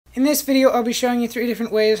In this video, I'll be showing you 3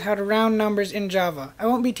 different ways how to round numbers in Java. I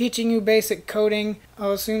won't be teaching you basic coding.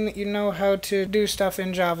 I'll assume that you know how to do stuff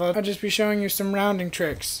in Java. I'll just be showing you some rounding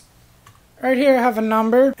tricks. Right here I have a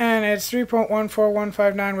number, and it's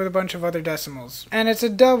 3.14159 with a bunch of other decimals. And it's a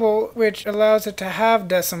double, which allows it to have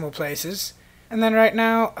decimal places. And then right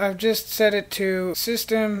now, I've just set it to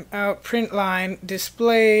system.out.printf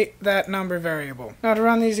display that number variable. Now to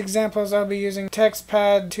run these examples, I'll be using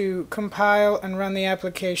TextPad to compile and run the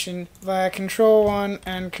application via Control 1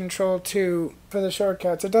 and Control 2 for the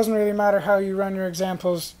shortcuts. It doesn't really matter how you run your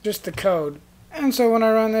examples, just the code. And so when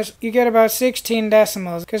I run this, you get about 16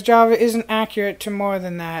 decimals, because Java isn't accurate to more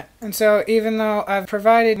than that. And so even though I've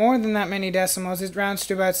provided more than that many decimals, it rounds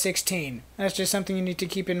to about 16. That's just something you need to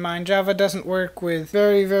keep in mind. Java doesn't work with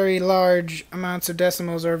very, very large amounts of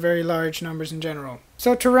decimals or very large numbers in general.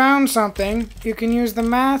 So to round something, you can use the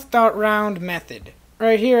Math.round method.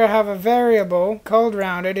 Right here I have a variable called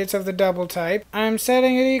rounded. It's of the double type. I'm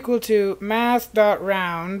setting it equal to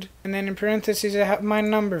Math.round, and then in parentheses I have my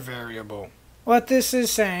number variable. What this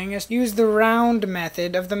is saying is use the round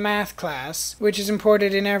method of the math class, which is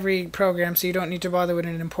imported in every program, so you don't need to bother with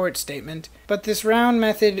an import statement. But this round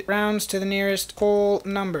method rounds to the nearest whole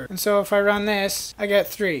number. And so if I run this, I get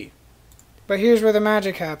 3. But here's where the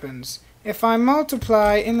magic happens. If I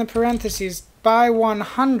multiply in the parentheses by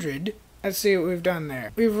 100, let's see what we've done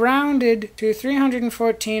there. We've rounded to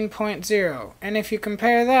 314.0. And if you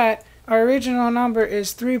compare that, our original number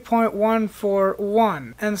is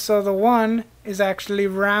 3.141, and so the 1 is actually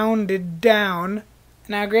rounded down.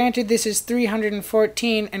 Now granted, this is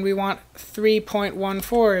 314 and we want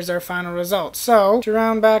 3.14 as our final result. So to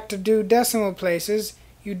round back to do decimal places,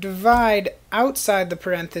 you divide outside the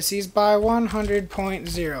parentheses by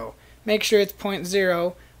 100.0. Make sure it's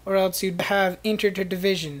 0.0 or else you'd have integer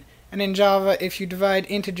division. And in Java, if you divide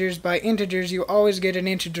integers by integers, you always get an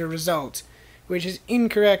integer result, which is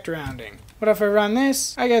incorrect rounding. But if I run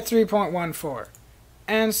this, I get 3.14.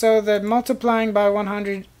 And so the multiplying by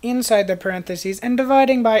 100 inside the parentheses and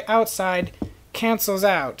dividing by outside cancels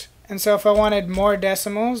out. And so if I wanted more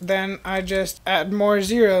decimals, then I just add more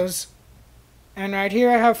zeros. And right here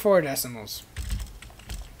I have 4 decimals.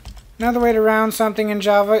 Another way to round something in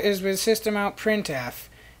Java is with system.out.printf.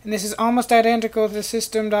 And this is almost identical to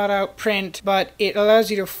system.out.print, but it allows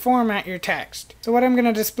you to format your text. So what I'm going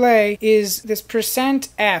to display is this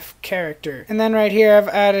 %f character. And then right here I've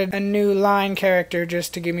added a new line character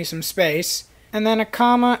just to give me some space. And then a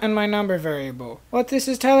comma and my number variable. What this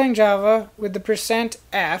is telling Java with the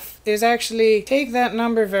 %f is actually take that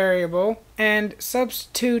number variable and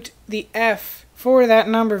substitute the f for that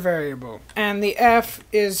number variable. And the f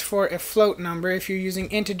is for a float number. If you're using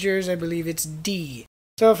integers, I believe it's d.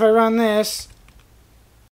 So if I run this,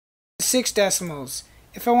 6 decimals.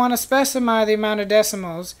 If I want to specify the amount of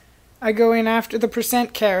decimals, I go in after the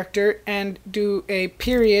 % character and do a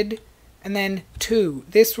period and then 2.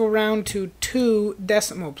 This will round to 2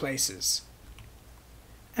 decimal places.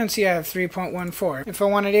 And see, I have 3.14. If I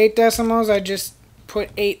wanted 8 decimals, I just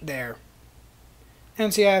put 8 there.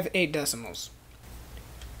 And see, I have 8 decimals.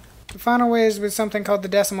 The final way is with something called the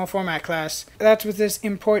DecimalFormat class. That's what this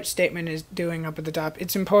import statement is doing up at the top.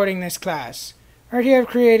 It's importing this class. Right here I've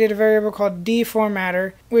created a variable called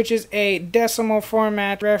dformatter, which is a decimal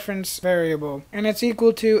format reference variable. And it's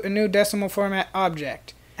equal to a new decimal format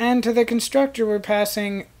object. And to the constructor we're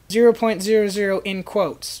passing 0.00 in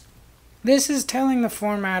quotes. This is telling the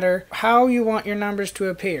formatter how you want your numbers to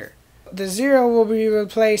appear. The 0 will be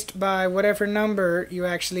replaced by whatever number you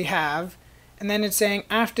actually have. And then it's saying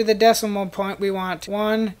after the decimal point we want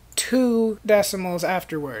 1, 2 decimals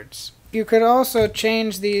afterwards. You could also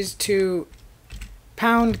change these to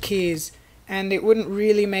pound keys and it wouldn't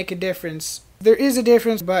really make a difference. There is a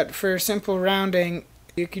difference, but for simple rounding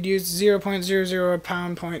you could use 0.00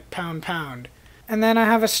 pound point pound pound. And then I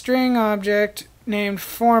have a string object named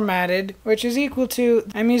formatted, which is equal to,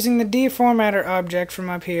 I'm using the dformatter object from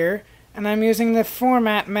up here, and I'm using the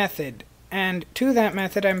format method. And to that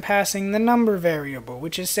method I'm passing the number variable,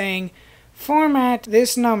 which is saying format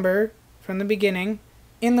this number from the beginning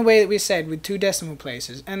in the way that we said with 2 decimal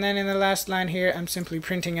places. And then in the last line here I'm simply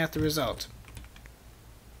printing out the result.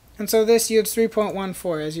 And so this yields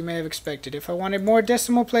 3.14 as you may have expected. If I wanted more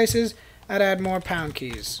decimal places, I'd add more pound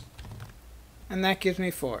keys. And that gives me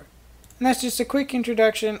 4. And that's just a quick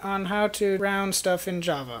introduction on how to round stuff in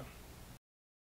Java.